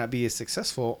 you may not be as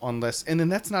successful unless, and then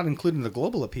that's not including the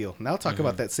global appeal. Now talk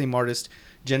about that same artist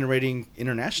generating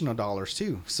international dollars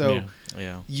too. So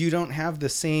Yeah. you don't have the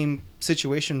same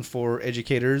situation for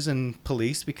educators and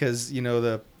police because, you know,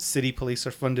 the city police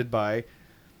are funded by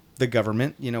the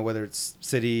government, you know, whether it's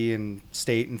city and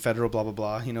state and federal, blah, blah,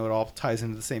 blah, you know, it all ties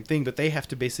into the same thing, but they have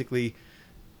to basically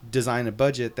design a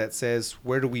budget that says,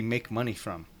 where do we make money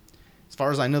from? As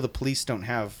far as I know, the police don't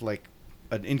have like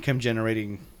an income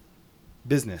generating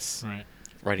business. Right.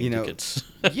 Writing You know, tickets.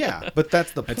 Yeah, but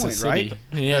that's the That's a point, city. right?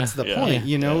 Yeah. That's the Yeah. point,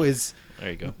 you know, is There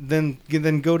you go. then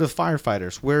go to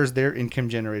firefighters. Where's their income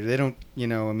generated? They don't, you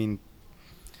know, I mean,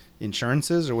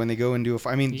 insurances or when they go and do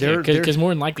I mean, they're Because more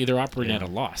than likely they're operating at a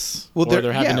loss. well, or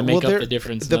they're having to make up the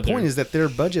difference. The point is that their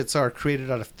budgets are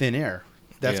created out of thin air.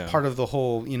 That's Yeah. part of the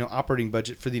whole, you know, operating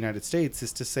budget for the United States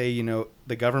is to say, you know,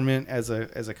 the government as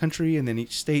a country and then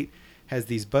each state has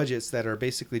these budgets that are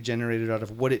basically generated out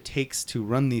of what it takes to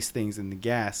run these things and the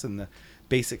gas and the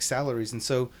basic salaries. And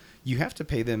so you have to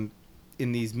pay them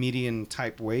in these median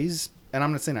type ways. And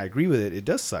I'm not saying I agree with it. It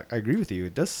does suck. I agree with you.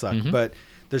 It does suck. Mhm. But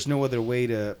there's no other way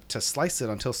to slice it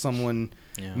until someone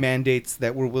Yeah. mandates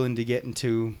that we're willing to get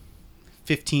into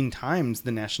 15 times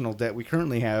the national debt we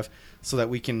currently have so that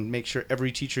we can make sure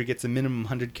every teacher gets a minimum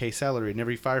 100K salary and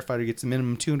every firefighter gets a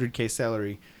minimum 200K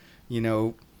salary. You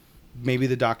know, maybe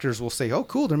the doctors will say, oh,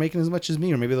 cool, they're making as much as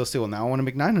me. Or maybe they'll say, well, now I want to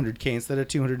make 900K instead of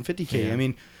 250K. Yeah. I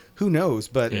mean, who knows?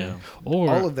 But Yeah. Or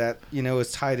all of that, you know,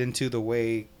 is tied into the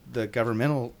way the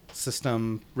governmental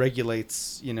system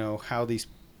regulates, you know, how these,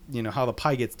 you know, how the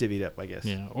pie gets divvied up, I guess.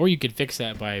 yeah, or you could fix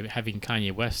that by having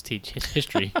Kanye West teach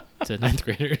history to ninth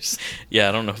graders. Yeah,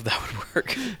 I don't know if that would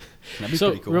work. That'd be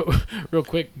So pretty cool. real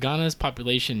quick, Ghana's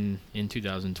population in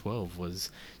 2012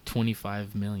 was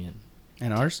 25 million.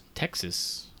 And ours?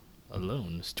 Texas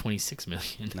alone is 26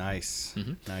 million. Nice.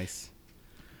 Mhm. Nice.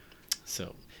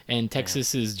 So, and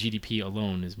Texas's GDP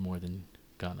alone is more than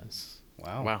Ghana's.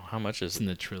 Wow. Wow, how much is It's in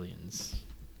the trillions.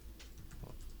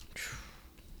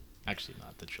 Actually,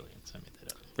 not the trillions. I made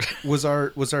that up.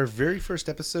 Was our very first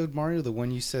episode, Mario, the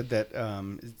one you said that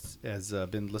has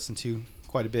been listened to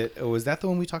quite a bit? Oh, was that the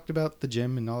one we talked about the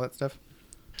gym and all that stuff?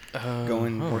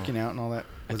 Going, working out and all that?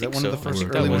 I Was think that one so. of the I first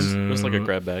think early that was, ones? was like a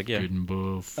grab bag, yeah. Getting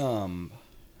buff.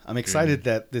 I'm excited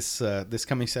that this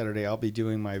coming Saturday I'll be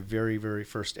doing my very, very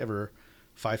first ever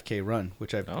 5K run,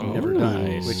 which I've Oh, never done.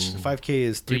 nice. Which 5K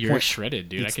is Dude, 3 you're point, shredded,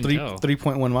 dude. I it's can three, tell.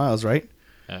 3.1 miles, right?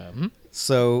 Um,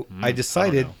 So I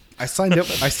decided know. I signed up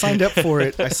for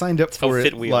it. I signed up how for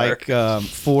fit it we like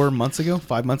 5 months ago. I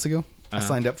Uh-huh.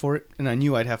 signed up for it, and I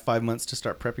knew I'd have 5 months to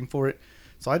start prepping for it.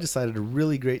 So I decided a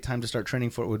really great time to start training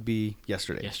for it would be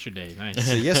yesterday. yesterday, nice.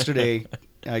 So yesterday,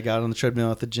 I got on the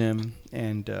treadmill at the gym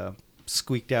and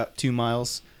squeaked out 2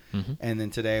 miles. Mhm. And then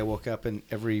today I woke up and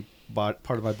every part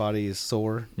of my body is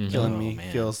sore, killing Oh, me.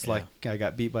 man. Feels Yeah. like I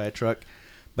got beat by a truck.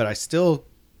 But I still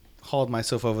hauled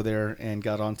myself over there and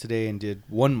got on today and did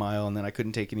 1 mile, and then I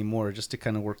couldn't take any more just to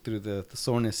kind of work through the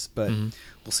soreness. But Mhm.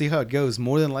 we'll see how it goes.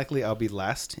 More than likely, I'll be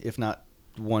last, if not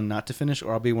one not to finish,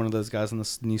 or I'll be one of those guys on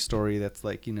this news story that's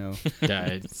like, you know,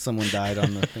 Died. someone died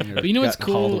on the thing or But you know what's got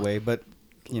hauled cool? away. But,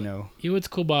 you know, You know what's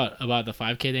cool about the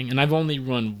 5K thing? And I've only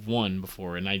run one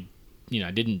before, and I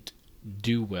didn't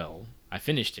do well. I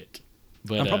finished it,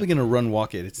 but I'm probably going to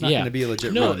walk it. It's not going to be a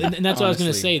legit no, run. and that's what I was going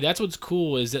to honestly. say. That's what's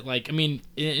cool is that, like, I mean,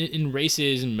 in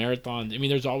races and marathons, I mean,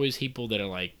 there's always people that are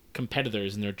like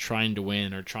competitors and they're trying to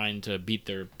win or trying to beat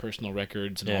their personal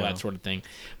records and all Yeah. that sort of thing.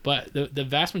 But the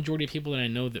vast majority of people that I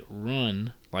know that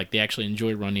run like they actually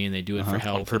enjoy running and they do it for health and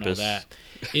all purpose. that,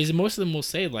 is most of them will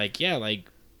say like, yeah, like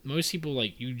most people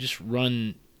like you just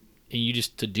run and you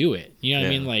just to do it. You know what I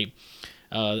Yeah. mean? Like,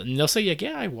 and they'll say like,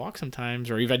 yeah, I walk sometimes,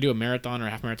 or if I do a marathon or a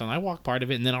half marathon, I walk part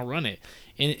of it and then I'll run it.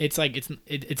 And it's like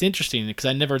it's interesting because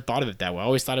I never thought of it that way. I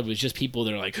always thought it was just people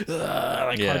that are like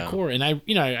Yeah. hardcore. And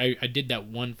I did that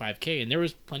one 5K and there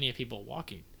was plenty of people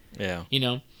walking. Yeah. You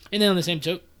know, and then on the same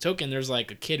token, there's like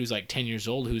a kid who's like 10 years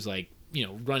old who's like, you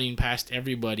know, running past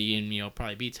everybody and, you know,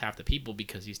 probably beats half the people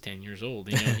because he's 10 years old.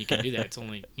 You know, he can do that. It's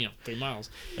only, you know, 3 miles.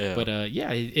 Yeah. But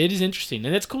yeah, it is interesting,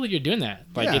 and it's cool that you're doing that.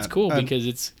 Like, Yeah, it's cool because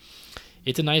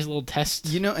it's a nice little test.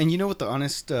 You know what the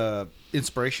honest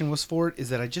inspiration was for it is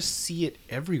that I just see it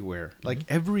everywhere. Like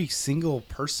every single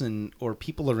person or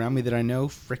people around me that I know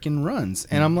freaking runs.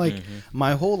 And I'm like,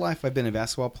 my whole life I've been a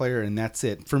basketball player and that's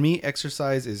it. For me,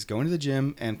 exercise is going to the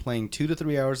gym and playing 2 to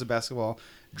 3 hours of basketball,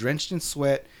 drenched in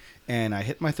sweat, and I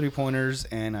hit my 3-pointers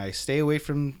and I stay away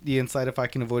from the inside if I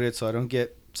can avoid it so I don't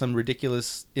get some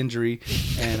ridiculous injury,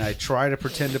 and I try to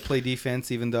pretend to play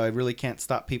defense even though I really can't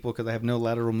stop people because I have no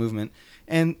lateral movement,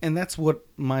 and that's what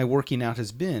my working out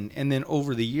has been. And then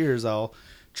over the years I'll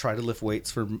try to lift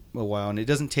weights for a while, and it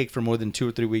doesn't take for more than 2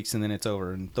 or 3 weeks, and then it's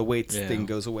over and the weights thing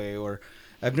goes away. Or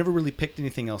I've never really picked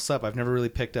anything else up. I've never really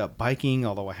picked up biking,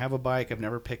 although I have a bike. I've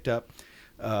never picked up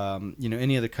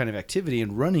any other kind of activity,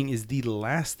 and running is the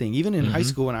last thing. Even in high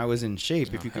school when I was in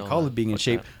shape, if you could call it being in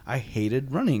shape, I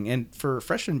hated running. And for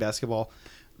freshman basketball,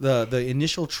 the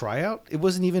initial tryout, it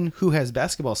wasn't even who has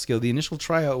basketball skill. The initial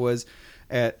tryout was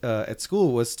at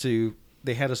school was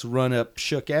they had us run up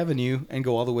Shook Avenue and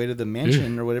go all the way to the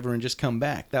mansion or whatever and just come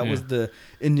back. That was the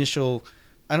initial.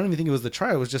 I don't even think it was the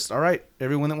try. It was just, all right,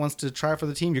 everyone that wants to try for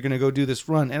the team, you're going to go do this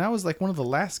run. And I was like one of the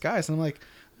last guys. And I'm like,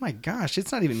 my gosh,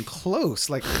 it's not even close.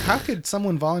 Like, how could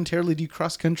someone voluntarily do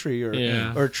cross country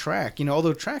or track? You know,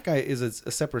 although track is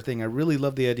a separate thing. I really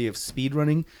love the idea of speed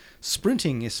running.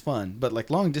 Sprinting is fun, but like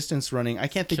long distance running, I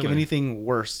can't think of anything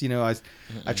worse. You know,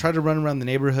 I try to run around the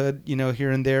neighborhood, you know, here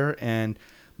and there, and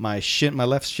my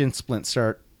left shin splints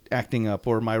start acting up,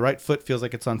 or my right foot feels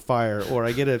like it's on fire, or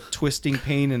I get a twisting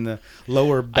pain in the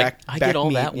lower back. I get all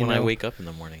knee, that when I wake up in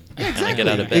the morning. And I get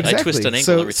out of bed. Exactly. I twist an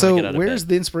ankle every time I get out of bed. Where's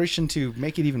the inspiration to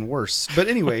make it even worse? But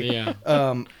anyway,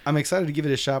 I'm excited to give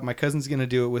it a shot. My cousin's going to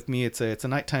do it with me. It's a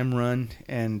nighttime run,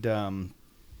 and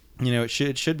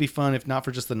it should be fun, if not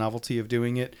for just the novelty of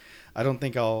doing it. I don't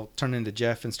think I'll turn into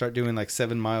Jeff and start doing like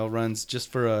 7-mile runs just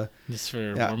for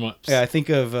warm-ups. Yeah, I think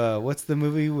of what's the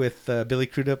movie with Billy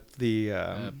Crudup,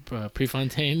 the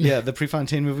Prefontaine. Yeah, the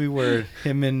Prefontaine movie where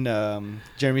him and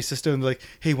Jeremy Sisto, and they're like,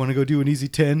 "Hey, want to go do an easy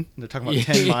 10?" And they're talking about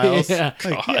 10 miles. Yeah.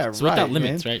 Like, yeah, It's right, Without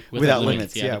Limits, man. right? Without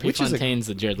limits, yeah. The Prefontaine's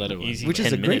the Jared Leto one. Easy Which is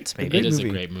 10 a great minutes, maybe. It is a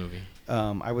movie. great movie.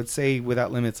 I would say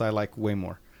Without Limits I like way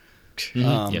more.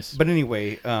 Yes. But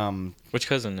anyway, Which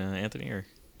cousin, Anthony or?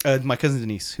 my cousin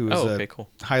Denise, who is okay, cool.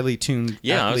 highly tuned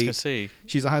Yeah, athlete. I was gonna say.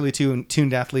 She's a highly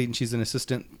tuned athlete, and she's an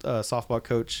assistant softball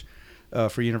coach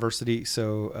for university.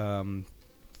 So,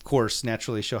 of course,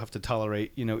 naturally, she'll have to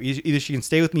tolerate. You know, either she can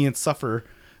stay with me and suffer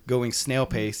going snail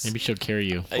pace, Maybe she'll carry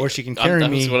you. or she can carry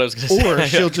that me, was what I was gonna say. or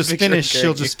she'll Make just sure finish. to carry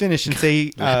She'll you. just finish and say,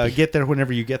 "Get there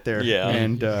whenever you get there." Yeah.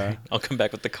 and I'll come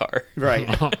back with the car. right.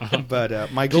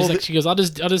 But my goal. She goes, I'll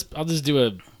just do a, I'll just do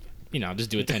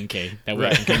a 10K. That way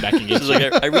I can come back and get She's you.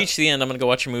 like, I reached the end. I'm gonna go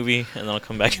watch a movie, and then I'll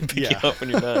come back and pick you Yeah. up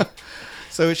when you're done.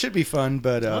 So it should be fun,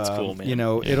 but That's cool, man. you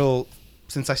know, Yeah. it'll,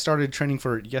 since I started training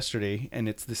for it yesterday and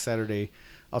it's this Saturday,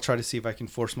 I'll try to see if I can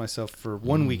force myself for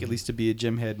 1 week at least to be a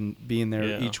gym head and be in there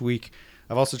Yeah. each week.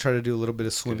 I've also tried to do a little bit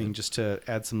of swimming just to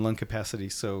add some lung capacity.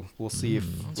 So we'll see if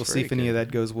very any of good.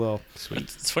 that goes well.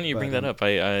 It's funny you bring But, that up.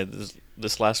 I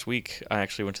this last week I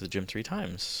actually went to the gym 3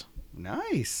 times,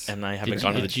 Nice. and I haven't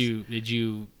gone to the gym. Did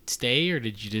you stay or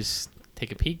did you just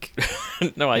take a peek?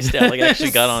 No, I still I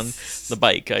actually got on the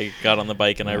bike. I got on the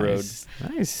bike and I rode.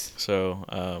 Nice. So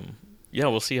yeah,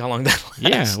 we'll see how long that lasts.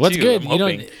 Yeah, what's too. good? I'm You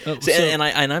know, hoping. so- and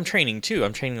I'm training too.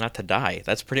 I'm training not to die.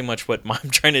 That's pretty much what I'm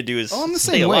trying to do is Oh, I'm the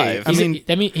stay same way. alive. I mean-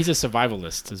 that means he's a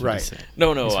survivalist, is what Right. he's saying.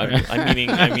 No, That's I'm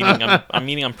right.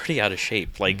 meaning I'm pretty out of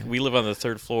shape. Like we live on the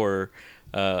 3rd floor,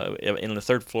 in the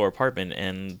 3rd floor apartment,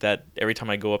 and that every time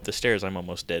I go up the stairs, I'm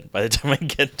almost dead. By the time I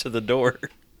get to the door,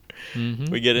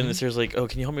 we get in the stairs like, oh,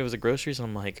 can you help me with the groceries? And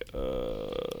I'm like,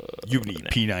 You need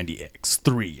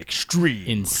P90X3 Extreme.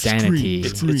 Insanity.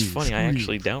 It's funny. I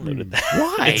actually downloaded that.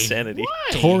 Why? Insanity.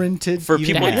 Torrented For even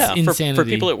people, That's now. yeah, for insanity.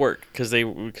 people at work because we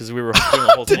were doing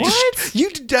the whole thing. What? You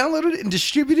downloaded it and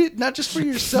distributed it not just for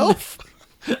yourself.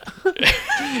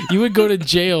 You would go to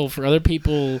jail for other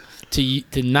people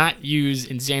to not use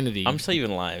insanity. I'm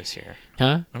saving lives here.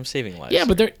 Huh? I'm saving lives. Yeah,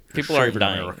 but they're people aren't Saving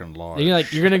dying. American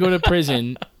lives. you're gonna go to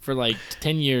prison for like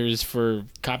 10 years for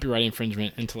copyright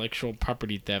infringement, intellectual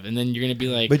property theft, and then you're gonna be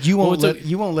like, But you well, won't it's let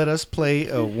you won't let us play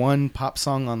one pop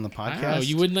song on the I don't know, podcast.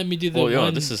 you wouldn't let me do the Well, one.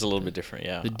 yeah, this is a little bit different.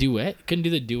 Yeah. the duet. Couldn't do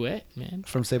the duet, man.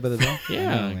 from Saved by the Bell.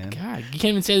 Yeah, Oh, man. God, you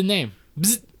can't even say the name.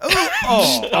 Bzz.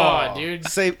 Oh, Dude.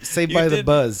 Saved You by the did-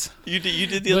 Buzz. You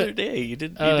did the But- other day. You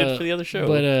did for the other show.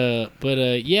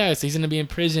 But yeah, so he's gonna be in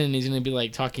prison. He's gonna be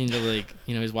like talking to like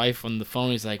his wife on the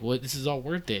phone. He's like, "What? This is all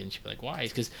worth it." And she'd be like, "Why?"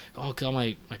 It's because all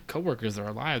my coworkers are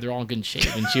alive. They're all in good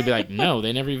shape. And she'd be like, "No,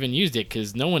 they never even used it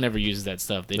because no one ever uses that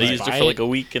stuff. They they just used it buy for like a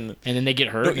week, and and then they get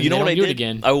hurt. No, and you know they what don't I do did? it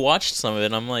again. I watched some of it.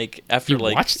 And I'm like, after You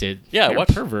like watched it? Yeah, I You're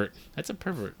watched- a pervert. That's a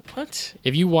pervert. what?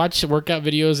 If you watch workout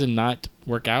videos and not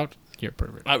work out, you're a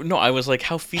pervert. No, I was like,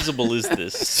 how feasible is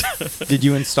this? Did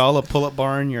you install a pull-up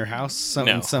bar in your house No.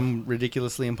 in some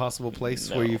ridiculously impossible place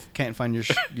where No. you can't find your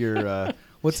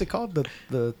what's it called, the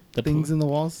The things pull- in the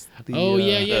walls? The,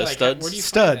 yeah. Like, studs? where do you find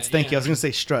studs. that? Thank you. I Yeah. was gonna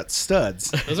say struts. Studs.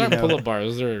 Those you aren't know. pull-up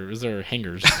bars. Those are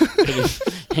hangers.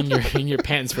 in your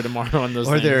pants for tomorrow on those.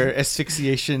 Or things. they're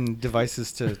asphyxiation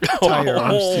devices to tie your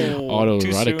arms to. Autoerotica.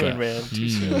 Too soon, man. Too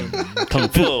soon. Mm. Kill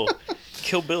Bill.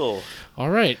 Kill Bill. All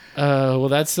right. Well,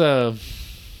 that's yeah.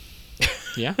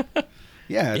 Yeah,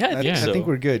 Yeah, I think I so. think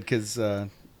we're good because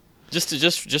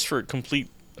Just for complete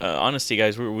honesty,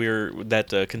 guys, we're that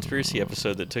conspiracy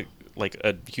episode that took like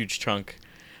a huge chunk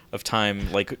of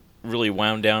time, like really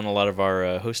wound down a lot of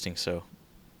our hosting. So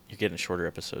you're getting shorter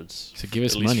episodes. So give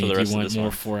us at least money for the if rest you of want this more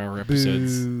month. 4-hour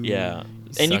episodes. Yeah,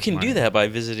 and you Suck can my- do that by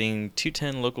visiting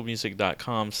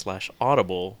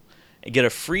 210localmusic.com/audible and get a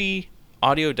free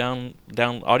audiobook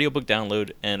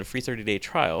download and a free 30-day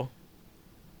trial,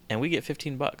 and we get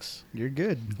 $15. you're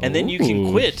good. And then you can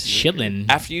Ooh, quit Shilling.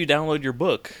 after you download your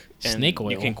book. And Snake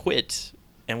oil. You can quit,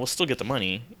 and we'll still get the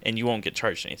money, and you won't get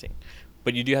charged anything.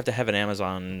 But you do have to have an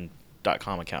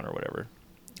Amazon.com account or whatever.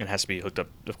 It has to be hooked up,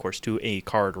 of course, to a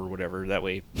card or whatever. That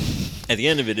way, at the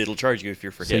end of it, it'll charge you if you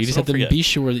forget. So you just have don't to forget. be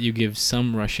sure that you give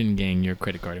some Russian gang your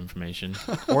credit card information.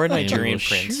 Or a and Nigerian we'll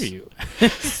prince. sure you.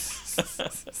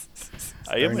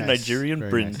 I am Very a nice. Nigerian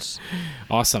Very prince.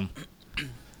 Awesome.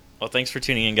 Well, thanks for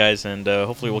tuning in, guys, and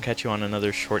hopefully we'll catch you on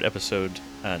another short episode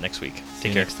next week. See Take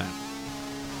you care. next time.